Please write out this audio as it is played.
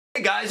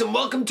Hey guys, and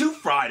welcome to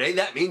Friday.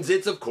 That means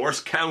it's, of course,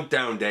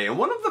 countdown day. And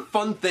one of the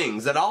fun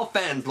things that all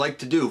fans like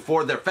to do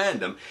for their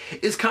fandom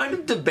is kind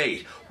of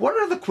debate what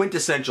are the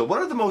quintessential,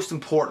 what are the most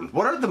important,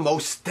 what are the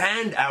most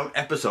standout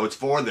episodes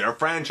for their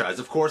franchise.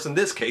 Of course, in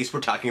this case, we're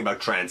talking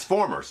about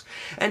Transformers.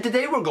 And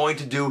today we're going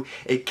to do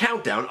a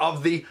countdown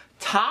of the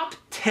top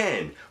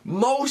 10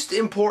 most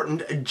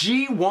important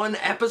G1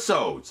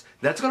 episodes.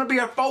 That's going to be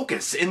our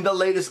focus in the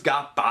latest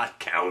GotBot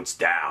Counts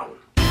Down.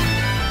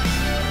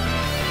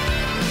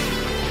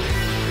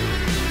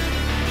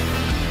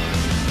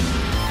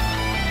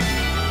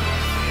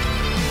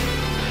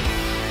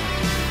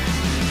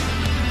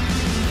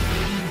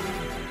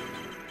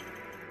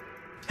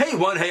 Hey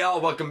one, hey all,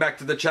 welcome back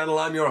to the channel.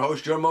 I'm your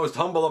host, your most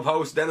humble of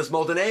hosts, Dennis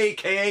Moulton,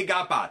 aka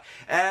GotBot.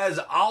 As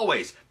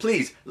always,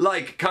 please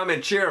like,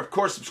 comment, share, of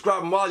course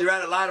subscribe, and while you're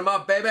at it, light them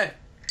up, baby.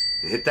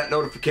 And hit that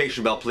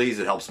notification bell, please.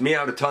 It helps me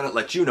out a ton. It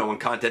lets you know when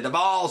content of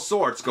all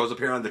sorts goes up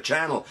here on the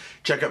channel.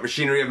 Check out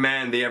Machinery of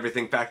Man, The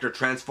Everything Factor,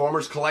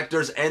 Transformers,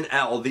 Collectors,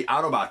 NL, The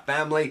Autobot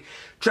Family,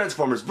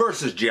 Transformers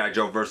vs. G.I.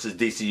 Joe vs.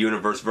 DC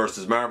Universe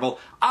vs. Marvel,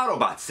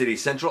 Autobot City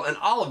Central, and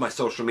all of my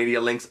social media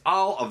links.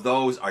 All of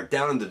those are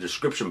down in the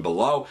description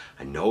below.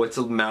 I know it's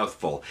a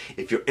mouthful.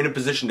 If you're in a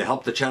position to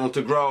help the channel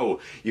to grow,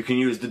 you can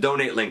use the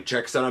donate link.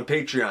 Check us out on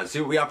Patreon.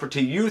 See what we offer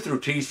to you through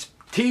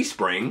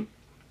Teespring.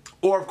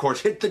 Or, of course,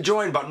 hit the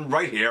join button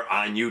right here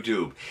on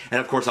YouTube. And,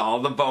 of course,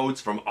 all the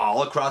votes from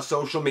all across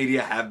social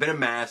media have been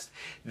amassed.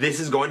 This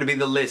is going to be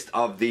the list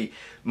of the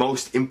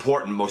most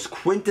important, most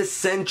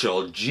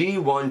quintessential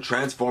G1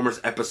 Transformers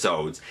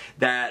episodes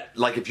that,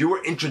 like, if you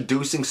were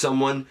introducing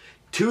someone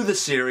to the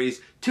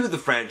series, to the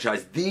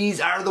franchise, these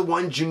are the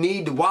ones you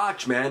need to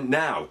watch, man.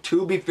 Now,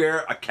 to be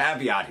fair, a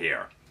caveat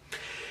here.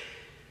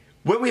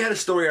 When we had a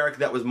story arc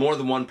that was more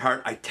than one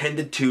part, I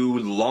tended to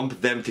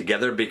lump them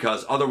together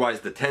because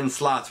otherwise the 10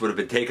 slots would have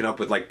been taken up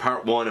with like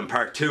part 1 and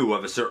part 2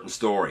 of a certain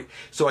story.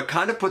 So I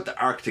kind of put the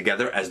arc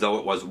together as though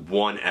it was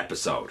one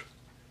episode.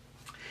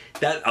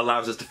 That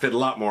allows us to fit a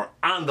lot more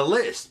on the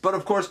list. But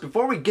of course,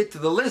 before we get to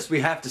the list, we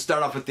have to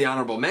start off with the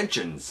honorable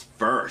mentions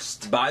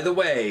first. By the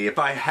way, if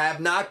I have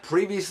not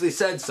previously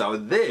said so,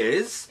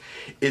 this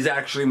is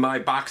actually my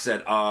box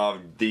set of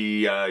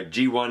the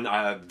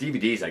G1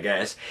 DVDs, I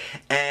guess.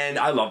 And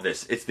I love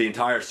this. It's the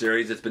entire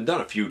series. It's been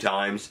done a few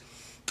times.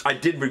 I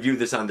did review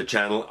this on the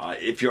channel.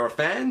 If you're a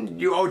fan,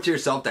 you owe it to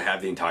yourself to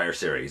have the entire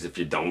series if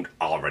you don't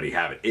already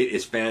have it. It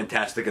is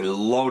fantastic and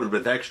loaded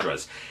with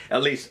extras.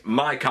 At least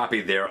my copy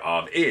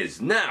thereof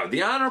is. Now,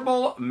 the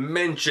honorable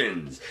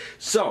mentions.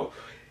 So,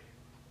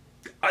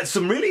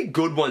 some really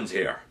good ones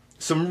here.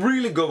 Some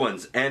really good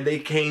ones, and they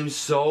came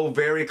so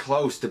very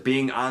close to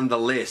being on the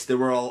list. There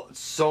were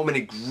so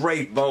many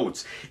great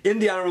votes. In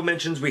the honorable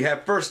mentions, we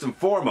have first and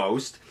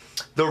foremost,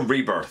 The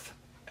Rebirth,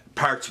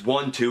 parts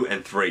 1, 2,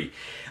 and 3.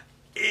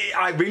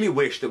 I really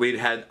wish that we'd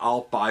had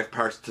all 5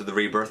 parts to The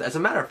Rebirth. As a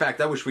matter of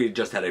fact, I wish we had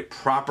just had a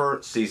proper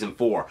season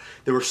 4.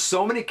 There were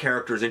so many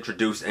characters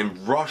introduced and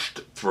rushed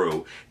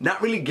through,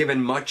 not really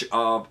given much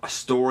of a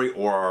story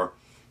or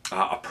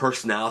a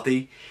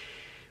personality,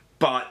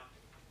 but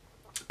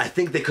I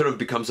think they could have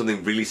become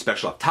something really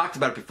special. I've talked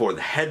about it before.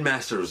 The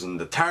Headmasters and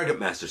the Target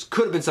Masters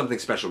could have been something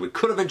special. We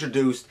could have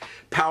introduced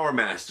Power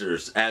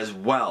Masters as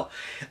well.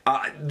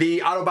 The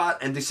Autobot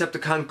and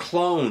Decepticon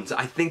clones.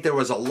 I think there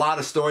was a lot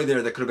of story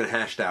there that could have been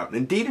hashed out. And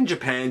indeed, in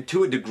Japan,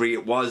 to a degree,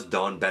 it was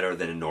done better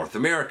than in North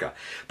America.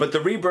 But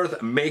the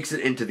Rebirth makes it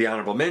into the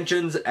honorable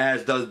mentions,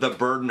 as does The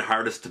Burden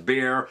Hardest to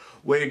Bear,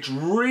 which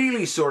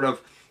really sort of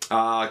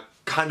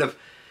kind of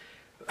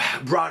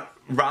brought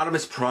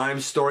Rodimus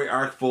Prime's story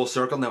arc full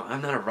circle. Now,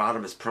 I'm not a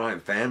Rodimus Prime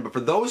fan, but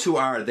for those who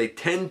are, they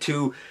tend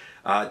to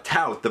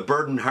tout The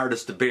Burden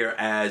Hardest to Bear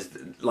as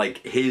like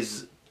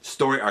his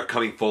story arc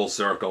coming full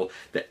circle,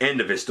 the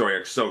end of his story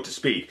arc, so to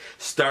speak.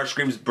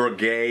 Starscream's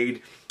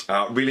Brigade,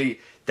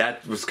 really,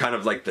 that was kind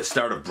of like the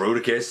start of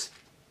Bruticus.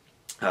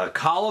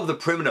 Call of the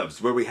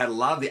Primitives, where we had a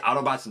lot of the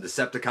Autobots and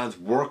Decepticons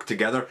work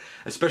together,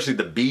 especially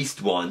the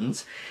Beast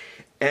ones.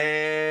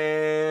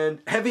 And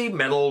Heavy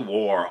Metal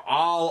War.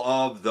 All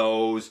of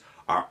those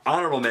are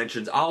honorable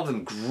mentions. All of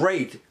them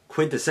great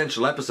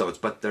quintessential episodes,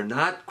 but they're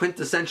not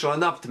quintessential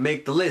enough to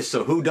make the list.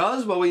 So who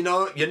does? Well, you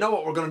know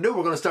what we're going to do.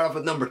 We're going to start off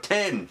with number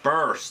 10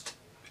 first.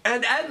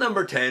 And at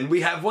number 10,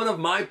 we have one of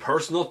my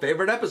personal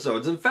favorite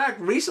episodes. In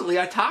fact, recently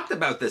I talked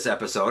about this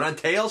episode on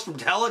Tales from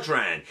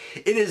Teletran.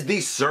 It is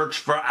The Search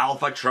for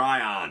Alpha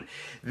Trion.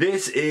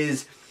 This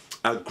is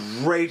a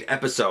great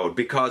episode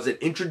because it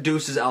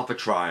introduces Alpha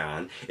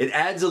Trion. It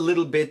adds a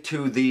little bit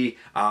to the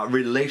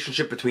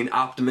relationship between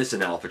Optimus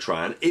and Alpha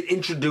Trion. It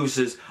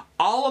introduces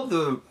all of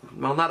the,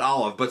 well, not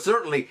all of, but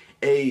certainly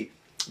a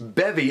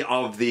bevy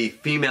of the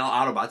female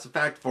Autobots. In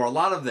fact, for a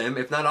lot of them,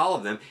 if not all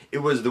of them, it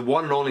was the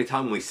one and only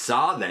time we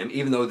saw them,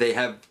 even though they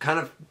have kind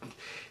of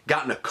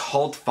gotten a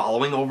cult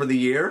following over the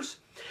years.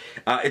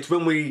 It's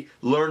when we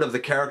learned of the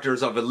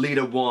characters of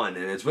Elita 1,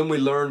 and it's when we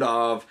learned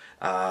of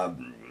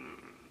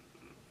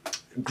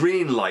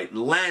Greenlight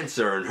and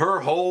Lancer and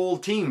her whole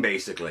team,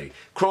 basically.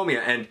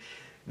 Chromia, and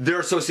their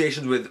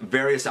associations with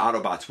various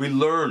Autobots. We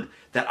learn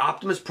that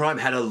Optimus Prime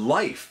had a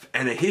life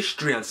and a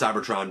history on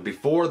Cybertron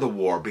before the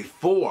war,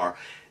 before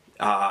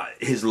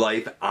his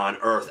life on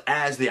Earth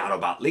as the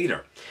Autobot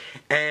leader.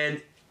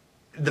 And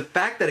the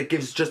fact that it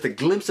gives just a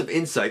glimpse of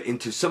insight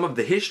into some of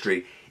the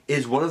history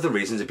is one of the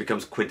reasons it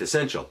becomes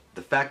quintessential.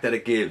 The fact that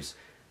it gives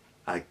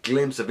a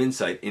glimpse of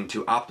insight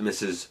into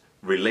Optimus's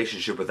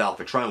relationship with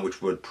Alpha Trion,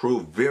 which would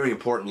prove very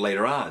important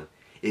later on,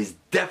 is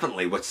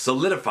definitely what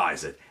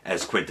solidifies it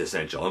as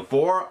quintessential. And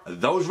for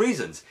those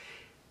reasons,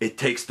 it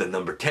takes the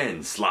number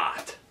 10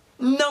 slot.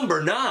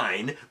 Number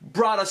 9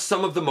 brought us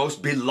some of the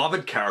most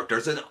beloved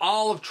characters in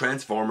all of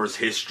Transformers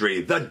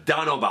history, the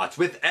Dinobots,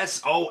 with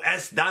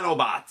SOS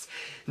Dinobots.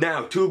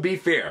 Now, to be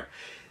fair,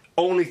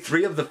 only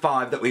 3 of the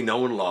 5 that we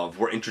know and love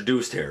were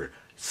introduced here: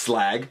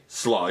 Slag,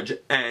 Sludge,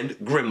 and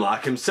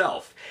Grimlock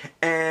himself.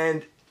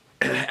 And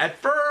at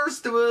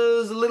first, it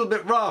was a little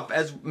bit rough.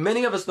 As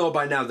many of us know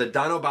by now, the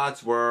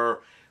Dinobots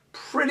were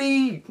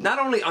pretty, not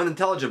only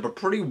unintelligent, but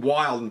pretty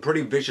wild and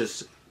pretty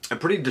vicious and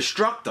pretty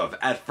destructive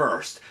at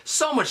first.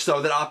 So much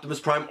so that Optimus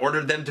Prime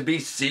ordered them to be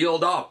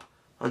sealed up.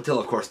 Until,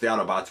 of course, the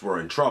Autobots were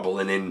in trouble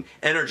and in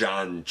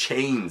Energon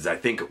chains, I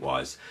think it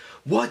was.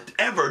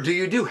 Whatever do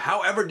you do?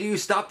 However do you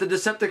stop the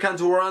Decepticons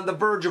who are on the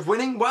verge of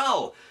winning?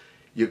 Well,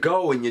 you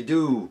go and you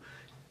do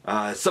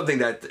something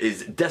that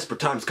is desperate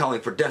times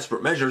calling for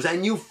desperate measures,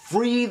 and you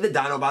free the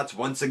Dinobots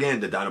once again.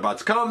 The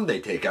Dinobots come, they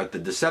take out the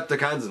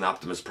Decepticons, and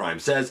Optimus Prime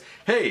says,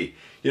 "Hey,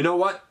 you know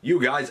what? You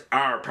guys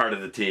are part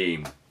of the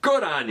team.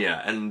 Good on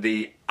ya!" And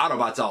the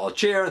Autobots all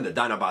cheer, and the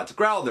Dinobots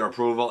growl their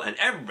approval, and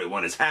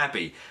everyone is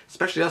happy,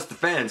 especially us the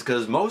fans,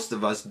 because most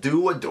of us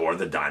do adore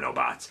the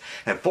Dinobots.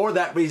 And for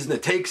that reason,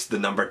 it takes the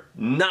number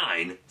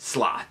 9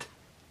 slot.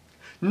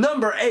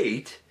 Number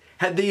 8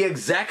 had the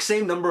exact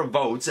same number of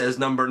votes as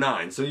number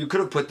 9, so you could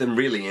have put them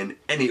really in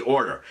any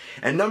order.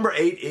 And number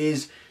 8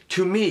 is,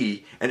 to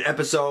me, an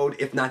episode,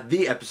 if not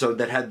the episode,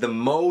 that had the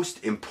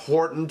most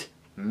important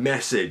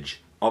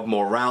message of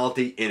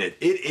morality in it.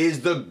 It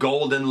is the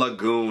Golden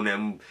Lagoon,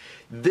 and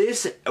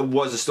this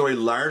was a story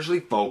largely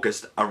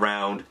focused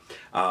around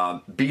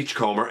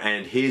Beachcomber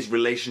and his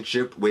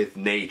relationship with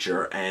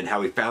nature and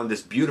how he found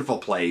this beautiful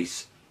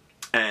place.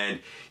 And,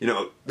 you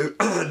know,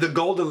 the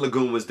Golden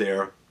Lagoon was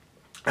there,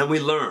 and we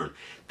learn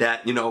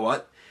that, you know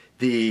what,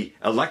 the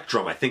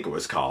Electrum, I think it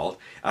was called,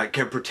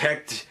 can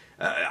protect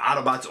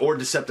Autobots or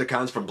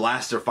Decepticons from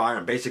blaster fire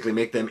and basically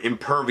make them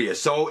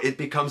impervious. So it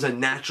becomes a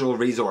natural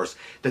resource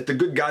that the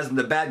good guys and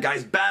the bad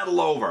guys battle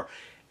over,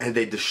 and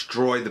they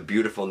destroy the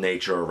beautiful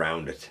nature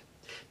around it.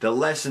 The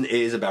lesson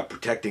is about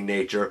protecting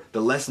nature.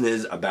 The lesson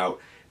is about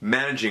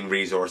managing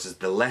resources.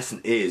 The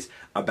lesson is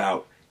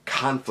about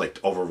conflict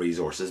over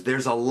resources.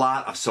 There's a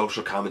lot of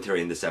social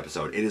commentary in this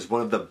episode. It is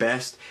one of the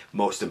best,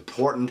 most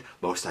important,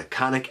 most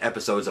iconic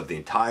episodes of the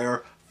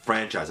entire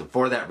franchise, and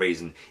for that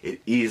reason, it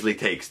easily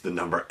takes the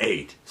number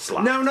 8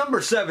 slot. Now, number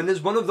 7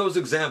 is one of those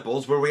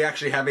examples where we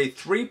actually have a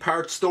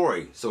 3-part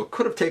story, so it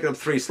could have taken up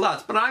 3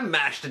 slots, but I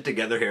mashed it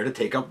together here to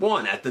take up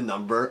 1 at the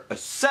number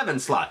 7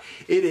 slot.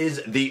 It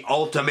is The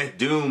Ultimate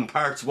Doom,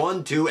 parts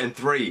 1, 2, and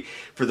 3.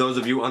 For those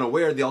of you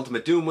unaware, The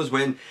Ultimate Doom was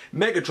when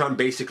Megatron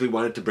basically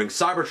wanted to bring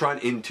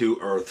Cybertron into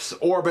Earth's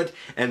orbit,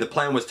 and the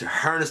plan was to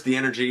harness the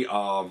energy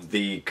of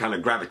the kind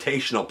of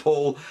gravitational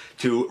pull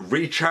to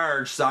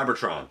recharge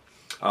Cybertron.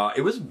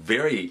 It was a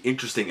very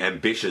interesting,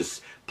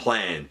 ambitious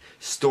plan,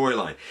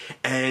 storyline,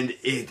 and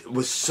it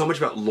was so much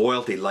about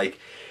loyalty. Like,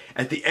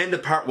 at the end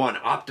of part 1,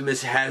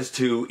 Optimus has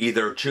to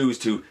either choose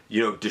to,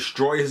 you know,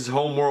 destroy his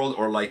home world,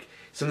 or like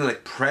something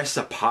like press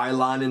a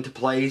pylon into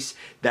place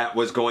that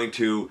was going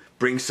to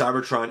bring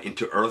Cybertron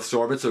into Earth's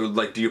orbit. So,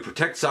 like, do you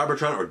protect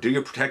Cybertron or do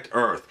you protect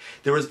Earth?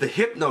 There was the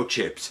hypno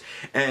chips,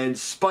 and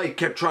Spike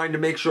kept trying to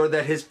make sure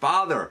that his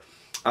father,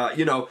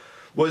 you know,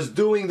 was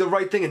doing the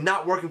right thing and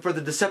not working for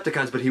the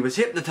Decepticons, but he was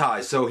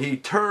hypnotized, so he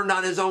turned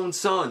on his own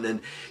son.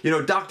 And, you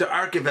know, Dr.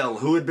 Archivel,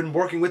 who had been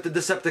working with the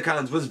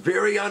Decepticons, was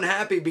very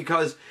unhappy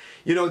because,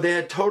 you know, they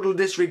had total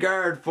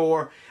disregard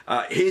for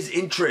his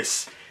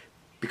interests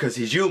because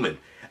he's human.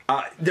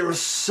 There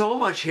was so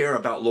much here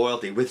about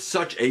loyalty with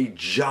such a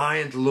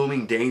giant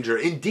looming danger.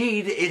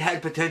 Indeed, it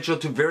had potential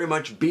to very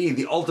much be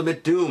the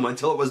ultimate doom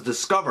until it was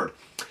discovered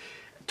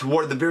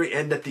toward the very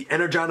end that the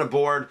Energon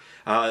aboard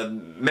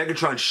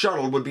Megatron's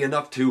shuttle would be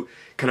enough to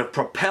kind of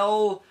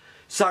propel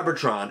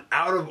Cybertron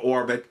out of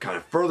orbit, kind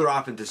of further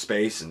off into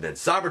space, and then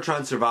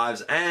Cybertron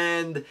survives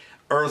and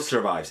Earth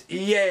survives.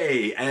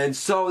 Yay! And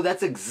so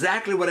that's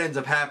exactly what ends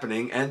up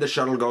happening, and the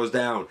shuttle goes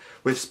down,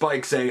 with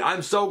Spike saying,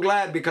 "I'm so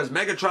glad because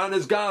Megatron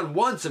is gone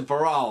once and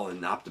for all."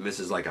 And Optimus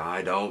is like,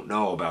 "I don't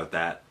know about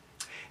that."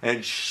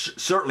 And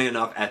certainly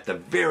enough, at the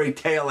very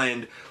tail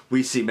end,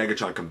 we see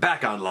Megatron come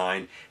back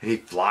online, and he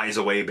flies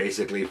away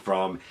basically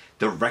from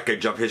the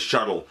wreckage of his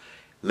shuttle,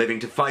 living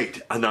to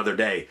fight another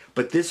day.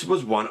 But this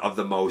was one of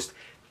the most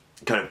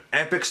kind of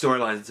epic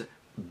storylines,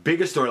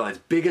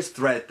 biggest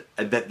threat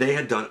that they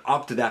had done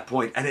up to that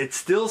point, and it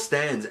still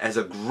stands as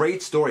a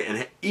great story,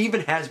 and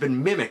even has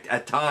been mimicked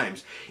at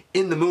times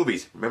in the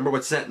movies. Remember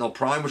what Sentinel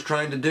Prime was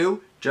trying to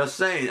do? Just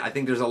saying, I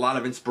think there's a lot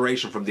of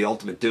inspiration from the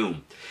Ultimate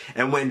Doom.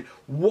 And when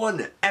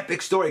one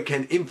epic story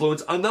can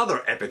influence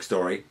another epic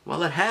story,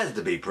 well, it has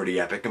to be pretty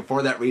epic, and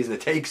for that reason it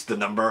takes the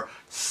number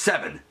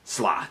 7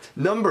 slot.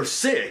 Number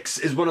 6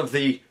 is one of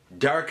the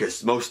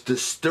darkest, most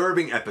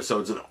disturbing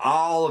episodes in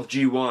all of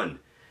G1.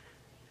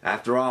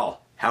 After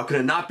all, how can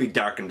it not be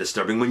dark and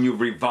disturbing when you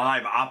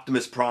revive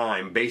Optimus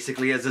Prime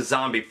basically as a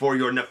zombie for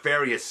your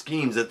nefarious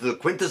schemes that the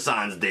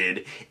Quintessons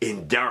did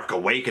in Dark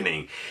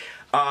Awakening?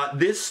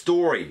 This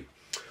story,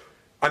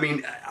 I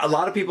mean, a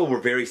lot of people were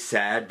very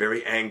sad,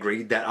 very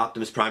angry that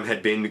Optimus Prime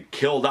had been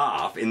killed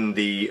off in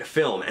the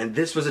film, and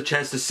this was a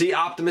chance to see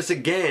Optimus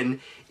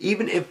again,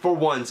 even if for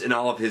once in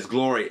all of his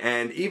glory.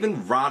 And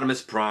even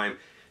Rodimus Prime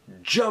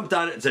jumped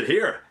on it and said,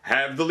 "Here,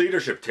 have the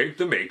leadership, take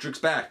the Matrix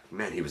back."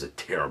 Man, he was a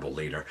terrible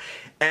leader.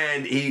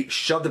 And he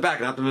shoved it back,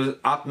 and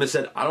Optimus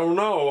said, "I don't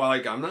know,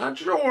 like, I'm not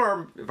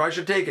sure if I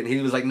should take it." And he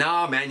was like,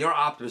 "Nah, man, you're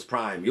Optimus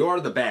Prime, you're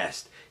the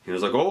best." He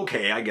was like,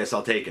 "Okay, I guess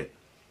I'll take it."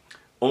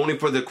 Only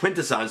for the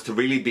Quintessons to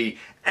really be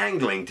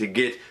angling to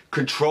get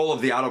control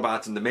of the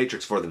Autobots and the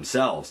Matrix for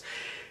themselves.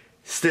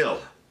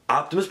 Still,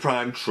 Optimus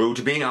Prime, true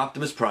to being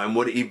Optimus Prime,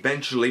 would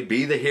eventually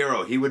be the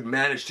hero. He would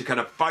manage to kind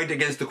of fight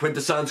against the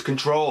Quintessons'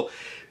 control.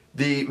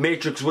 The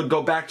Matrix would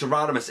go back to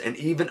Rodimus, and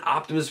even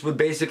Optimus would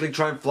basically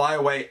try and fly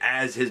away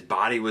as his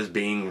body was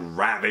being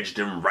ravaged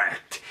and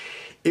wrecked.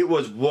 It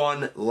was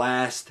one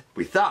last,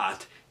 we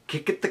thought,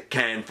 kick at the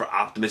can for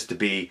Optimus to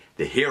be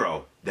the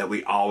hero that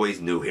we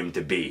always knew him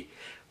to be.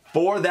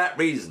 For that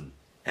reason,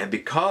 and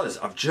because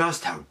of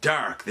just how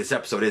dark this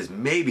episode is,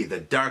 maybe the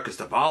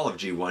darkest of all of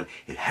G1,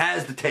 it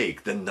has to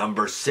take the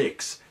number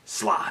 6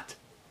 slot.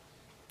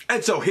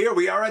 And so here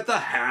we are at the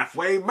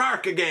halfway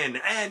mark again.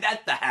 And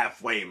at the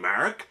halfway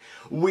mark,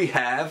 we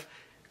have,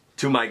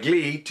 to my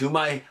glee, to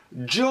my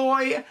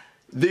joy,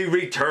 the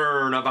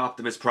return of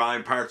Optimus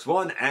Prime Parts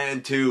 1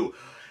 and 2.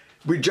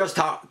 We just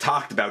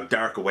talked about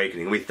Dark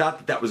Awakening. We thought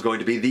that that was going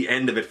to be the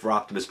end of it for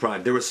Optimus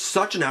Prime. There was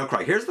such an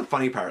outcry. Here's the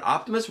funny part.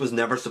 Optimus was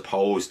never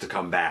supposed to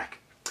come back.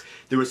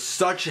 There was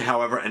such,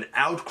 however, an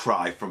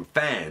outcry from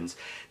fans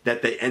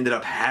that they ended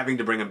up having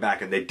to bring him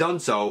back, and they've done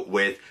so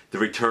with the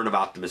return of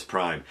Optimus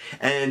Prime.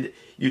 And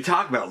you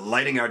talk about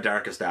lighting our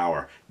darkest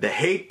hour. The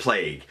hate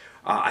plague,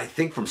 I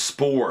think from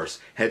spores,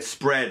 had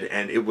spread,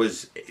 and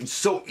it's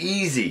so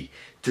easy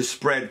to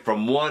spread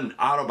from one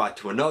Autobot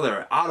to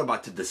another,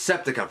 Autobot to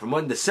Decepticon, from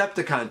one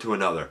Decepticon to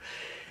another.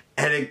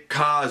 And it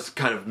caused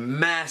kind of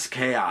mass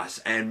chaos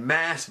and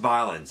mass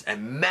violence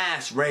and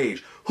mass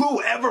rage.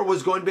 Whoever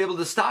was going to be able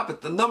to stop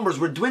it? The numbers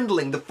were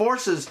dwindling. The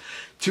forces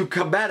to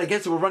combat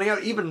against it were running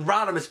out. Even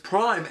Rodimus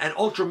Prime and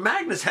Ultra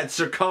Magnus had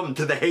succumbed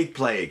to the hate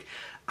plague.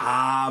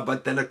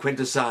 But then a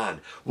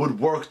Quintesson would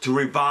work to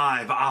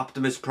revive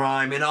Optimus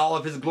Prime in all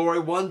of his glory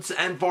once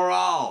and for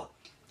all.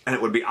 And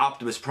it would be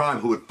Optimus Prime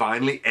who would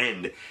finally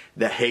end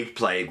the hate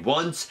plague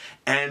once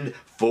and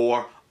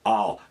for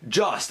all.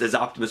 Just as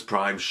Optimus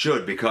Prime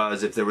should,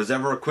 because if there was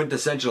ever a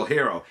quintessential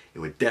hero, it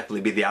would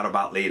definitely be the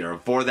Autobot leader.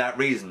 And for that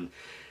reason,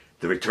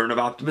 the return of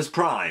Optimus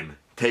Prime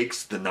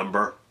takes the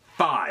number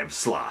 5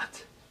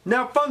 slot.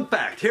 Now, fun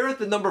fact, here at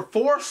the number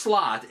 4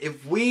 slot,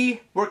 if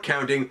we were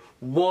counting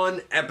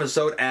one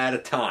episode at a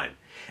time,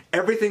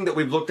 everything that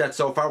we've looked at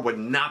so far would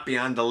not be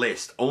on the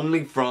list,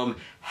 only from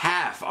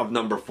half of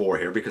number 4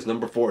 here, because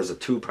number 4 is a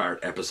 2-part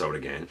episode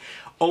again.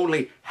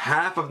 Only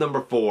half of number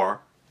 4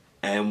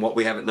 and what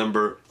we have at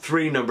number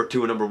 3, number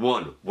 2, and number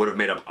 1 would have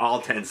made up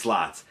all 10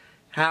 slots.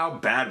 How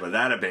bad would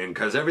that have been?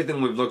 Because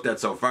everything we've looked at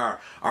so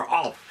far are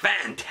all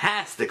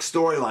fantastic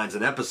storylines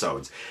and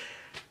episodes.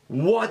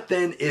 What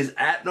then is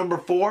at number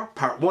 4?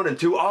 Part 1 and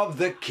 2 of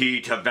The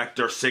Key to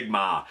Vector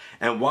Sigma.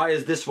 And why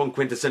is this one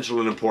quintessential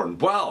and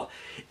important? Well,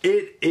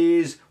 it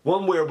is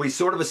one where we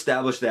sort of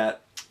establish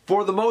that,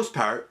 for the most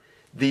part,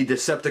 the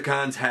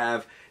Decepticons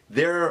have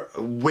their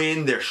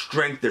win, their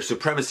strength, their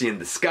supremacy in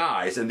the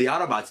skies, and the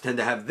Autobots tend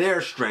to have their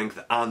strength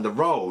on the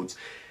roads.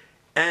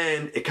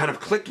 And it kind of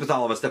clicked with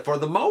all of us that for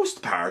the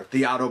most part,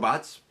 the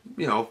Autobots,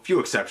 few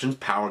exceptions,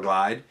 Power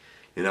Glide,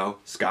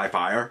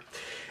 Skyfire,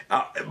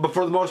 but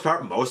for the most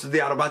part, most of the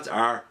Autobots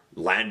are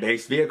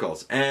land-based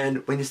vehicles.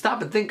 And when you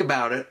stop and think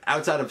about it,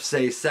 outside of,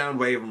 say,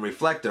 Soundwave and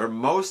Reflector, and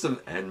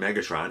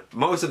Megatron,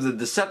 most of the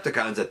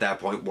Decepticons at that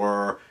point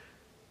were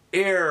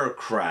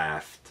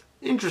aircraft.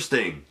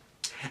 Interesting.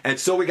 And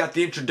so we got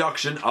the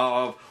introduction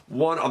of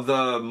one of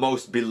the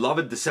most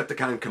beloved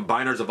Decepticon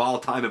combiners of all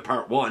time in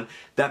Part 1,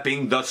 that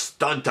being the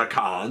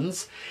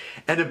Stunticons.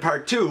 And in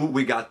Part 2,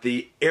 we got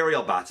the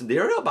Aerial Bots. And the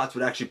Aerial Bots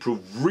would actually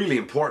prove really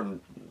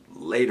important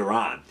later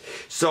on.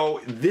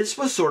 So this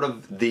was sort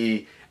of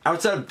the,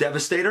 outside of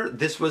Devastator,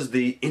 this was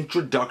the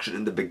introduction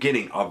in the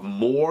beginning of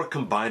more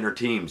combiner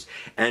teams.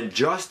 And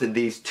just in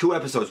these 2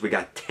 episodes, we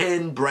got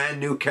 10 brand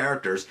new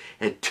characters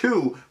and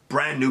 2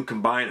 brand new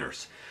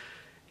combiners.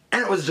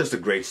 And it was just a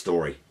great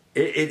story.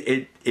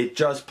 It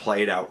just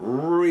played out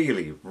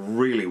really,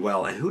 really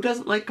well. And who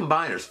doesn't like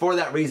combiners? For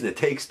that reason, it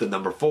takes the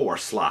number 4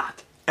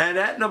 slot. And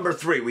at number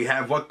 3, we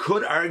have what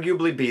could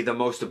arguably be the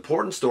most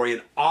important story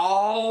in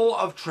all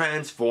of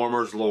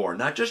Transformers lore.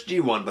 Not just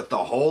G1, but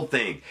the whole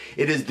thing.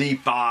 It is the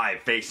 5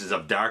 Faces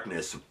of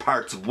Darkness,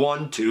 parts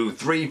 1, 2,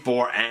 3,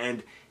 4,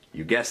 and,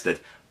 you guessed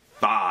it,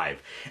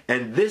 5.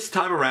 And this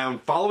time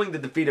around, following the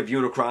defeat of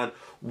Unicron,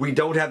 we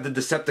don't have the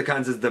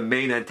Decepticons as the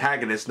main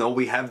antagonists. No,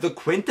 we have the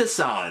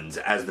Quintessons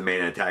as the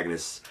main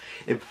antagonists.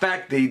 In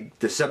fact, the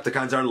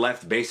Decepticons are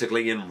left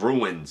basically in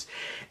ruins.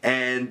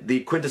 And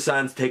the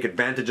Quintessons take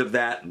advantage of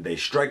that, and they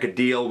strike a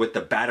deal with the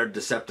battered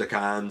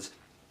Decepticons.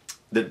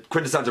 The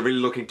Quintessons are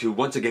really looking to,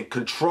 once again,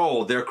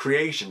 control their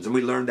creations. And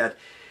we learned that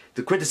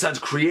the Quintessons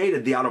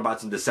created the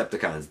Autobots and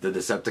Decepticons. The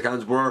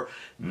Decepticons were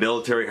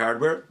military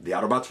hardware. The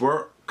Autobots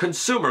were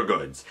consumer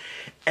goods.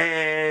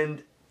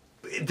 And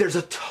there's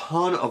a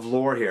ton of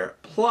lore here.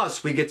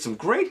 Plus, we get some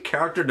great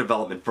character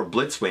development for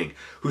Blitzwing,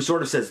 who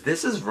sort of says,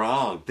 this is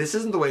wrong, this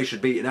isn't the way it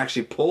should be, and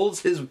actually pulls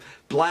his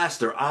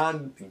blaster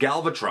on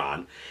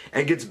Galvatron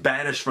and gets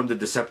banished from the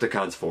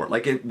Decepticons for it.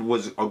 Like, it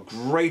was a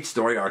great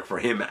story arc for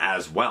him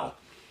as well.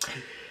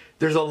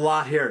 There's a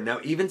lot here. Now,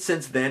 even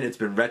since then, it's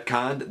been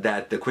retconned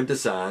that the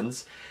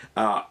Quintessons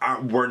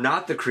were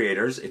not the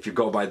creators, if you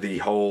go by the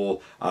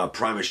whole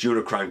Primus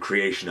Unicron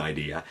creation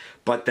idea,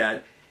 but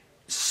that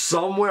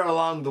somewhere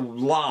along the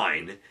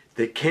line,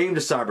 they came to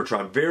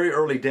Cybertron very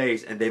early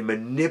days, and they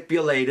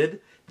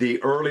manipulated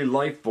the early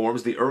life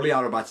forms, the early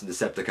Autobots and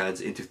Decepticons,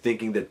 into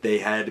thinking that they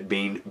had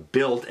been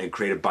built and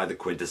created by the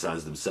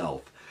Quintessons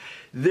themselves.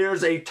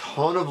 There's a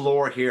ton of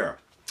lore here.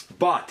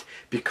 But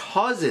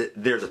because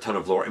there's a ton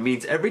of lore, it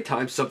means every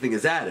time something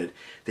is added,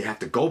 they have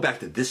to go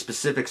back to this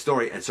specific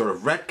story and sort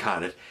of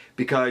retcon it,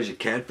 because you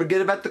can't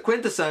forget about the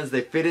Quintessons.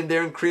 They fit in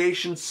there in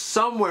creation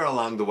somewhere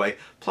along the way.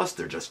 Plus,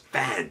 they're just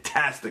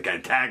fantastic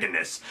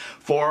antagonists.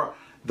 For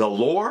the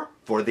lore,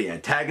 for the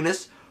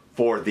antagonists,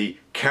 for the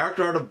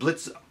character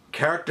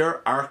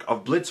arc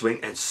of Blitzwing,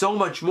 and so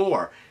much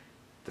more.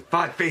 The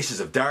 5 Faces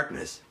of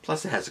Darkness,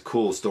 plus it has a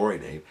cool story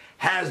name,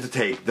 has to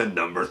take the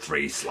number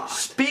 3 slot.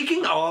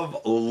 Speaking of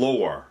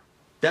lore,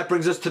 that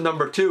brings us to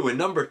number 2. And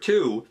number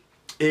 2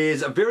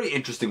 is a very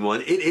interesting one.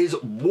 It is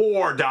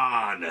War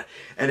Dawn.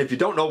 And if you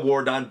don't know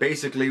War Dawn,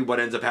 basically what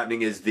ends up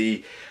happening is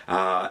the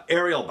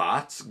aerial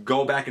bots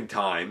go back in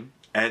time,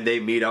 and they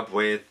meet up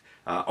with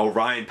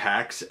Orion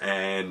Pax,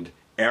 and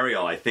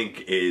Ariel, I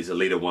think, is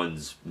Elita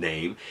 1's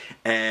name.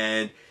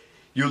 And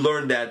you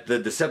learn that the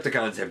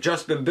Decepticons have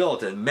just been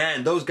built, and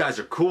man, those guys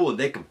are cool and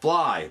they can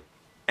fly.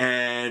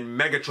 And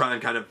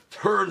Megatron kind of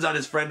turns on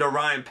his friend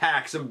Orion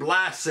Pax and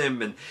blasts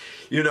him, and,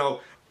 you know,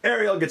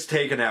 Ariel gets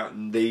taken out,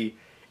 and the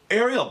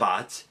aerial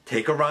bots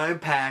take Orion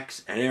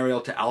Pax and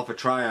Ariel to Alpha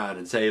Trion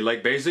and say,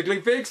 like, basically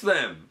fix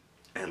them.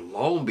 And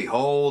lo and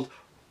behold,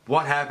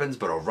 what happens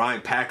but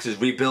Orion Pax is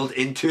rebuilt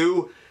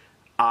into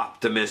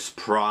Optimus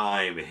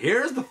Prime.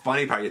 Here's the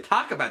funny part. You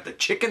talk about the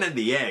chicken and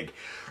the egg.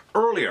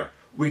 Earlier,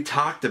 we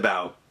talked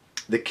about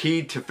the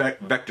key to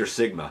Vector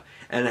Sigma,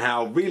 and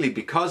how really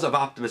because of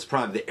Optimus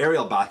Prime the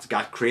aerial bots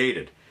got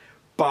created.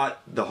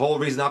 But the whole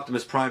reason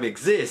Optimus Prime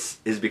exists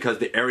is because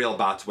the aerial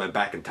bots went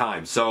back in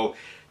time. So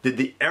did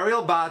the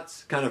aerial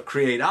bots kind of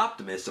create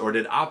Optimus, or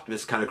did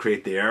Optimus kind of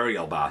create the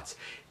aerial bots?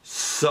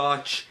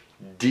 Such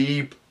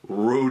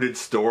deep-rooted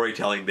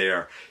storytelling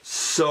there.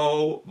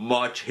 So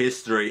much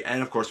history.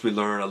 And of course we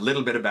learn a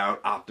little bit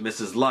about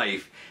Optimus's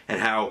life and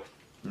how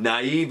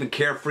naive and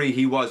carefree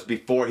he was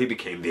before he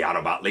became the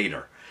Autobot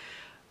leader.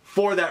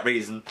 For that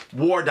reason,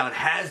 War Dawn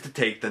has to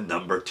take the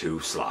number 2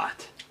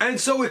 slot. And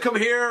so we come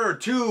here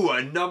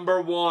to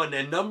number 1,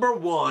 and number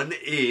 1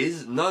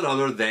 is none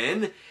other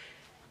than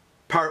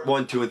part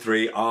 1, 2, and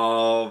 3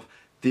 of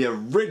the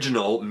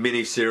original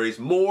miniseries,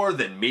 More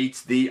Than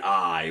Meets the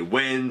Eye.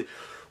 When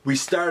we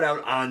start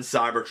out on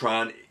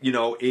Cybertron, you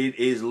know, it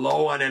is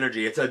low on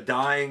energy. It's a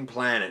dying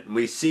planet. And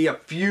we see a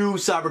few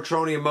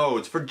Cybertronian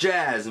modes for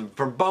Jazz and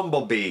for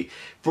Bumblebee,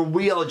 for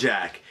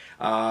Wheeljack,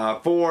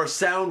 for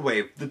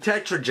Soundwave, the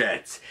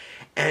Tetrajets.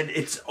 And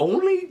it's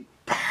only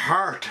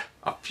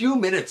a few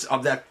minutes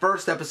of that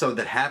first episode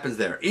that happens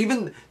there.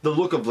 Even the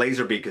look of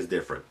Laserbeak is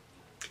different.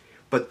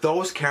 But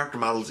those character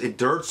models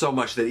endured so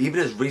much that even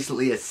as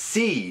recently as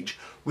Siege,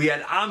 we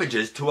had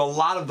homages to a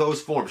lot of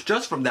those forms.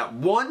 Just from that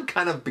one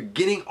kind of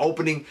beginning,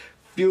 opening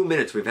few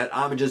minutes, we've had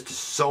homages to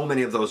so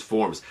many of those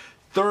forms.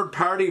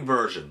 Third-party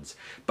versions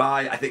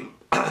by, I think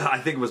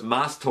it was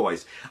Moss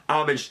Toys,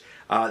 homaged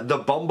the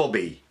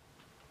Bumblebee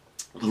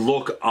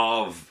look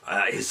of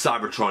his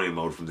Cybertronian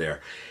mode from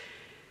there.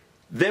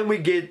 Then we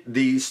get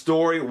the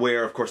story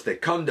where, of course, they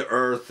come to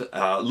Earth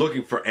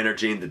looking for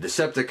energy, and the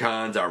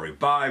Decepticons are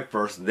revived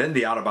first, and then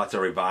the Autobots are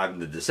revived,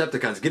 and the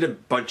Decepticons get a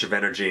bunch of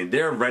energy, and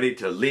they're ready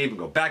to leave and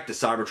go back to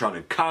Cybertron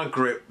and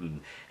conquer it and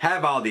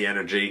have all the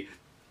energy.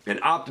 And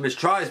Optimus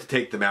tries to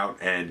take them out,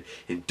 and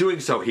in doing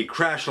so, he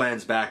crash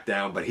lands back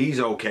down, but he's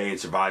okay and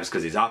survives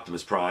because he's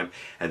Optimus Prime,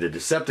 and the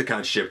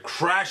Decepticon ship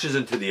crashes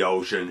into the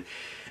ocean.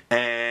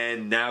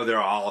 And now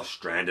they're all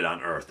stranded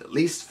on Earth, at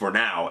least for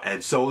now.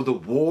 And so the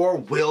war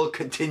will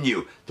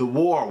continue. The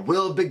war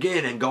will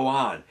begin and go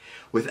on.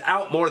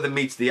 Without More Than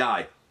Meets the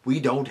Eye, we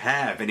don't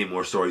have any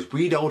more stories.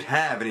 We don't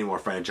have any more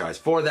franchise.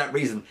 For that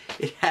reason,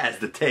 it has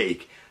to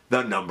take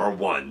the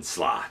 #1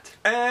 slot.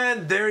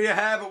 And there you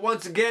have it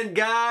once again,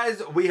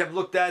 guys. We have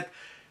looked at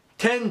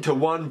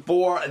 10-1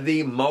 for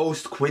the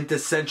most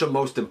quintessential,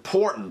 most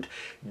important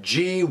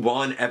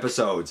G1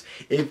 episodes.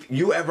 If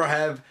you ever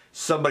have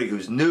somebody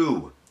who's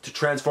new to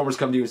Transformers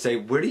come to you and say,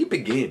 where do you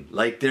begin?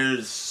 Like,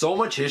 there's so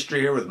much history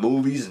here with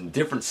movies and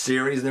different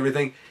series and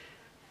everything.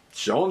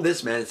 Show them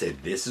this, man, and say,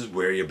 this is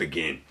where you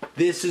begin.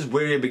 This is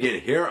where you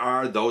begin. Here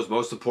are those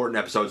most important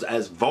episodes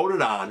as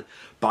voted on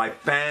by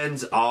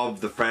fans of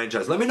the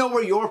franchise. Let me know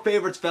where your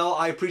favorites fell.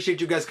 I appreciate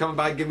you guys coming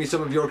by and giving me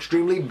some of your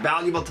extremely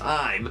valuable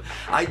time.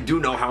 I do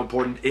know how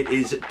important it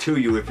is to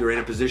you. If you're in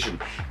a position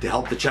to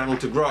help the channel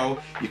to grow,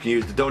 you can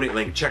use the donate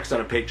link. Check us out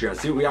on Patreon.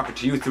 See what we offer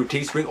to you through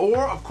Teespring.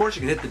 Or, of course, you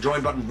can hit the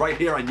join button right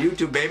here on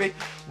YouTube, baby.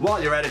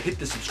 While you're at it, hit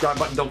the subscribe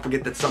button. Don't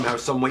forget that somehow,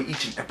 some way,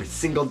 each and every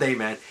single day,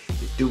 man,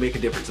 you do make a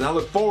difference. And I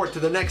look forward to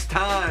the next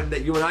time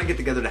that you and I get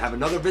together to have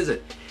another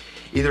visit.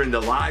 Either in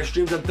the live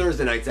streams on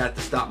Thursday nights at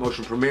the stop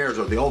motion premieres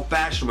or the old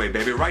fashioned way,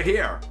 baby, right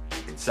here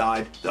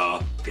inside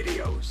the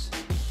videos.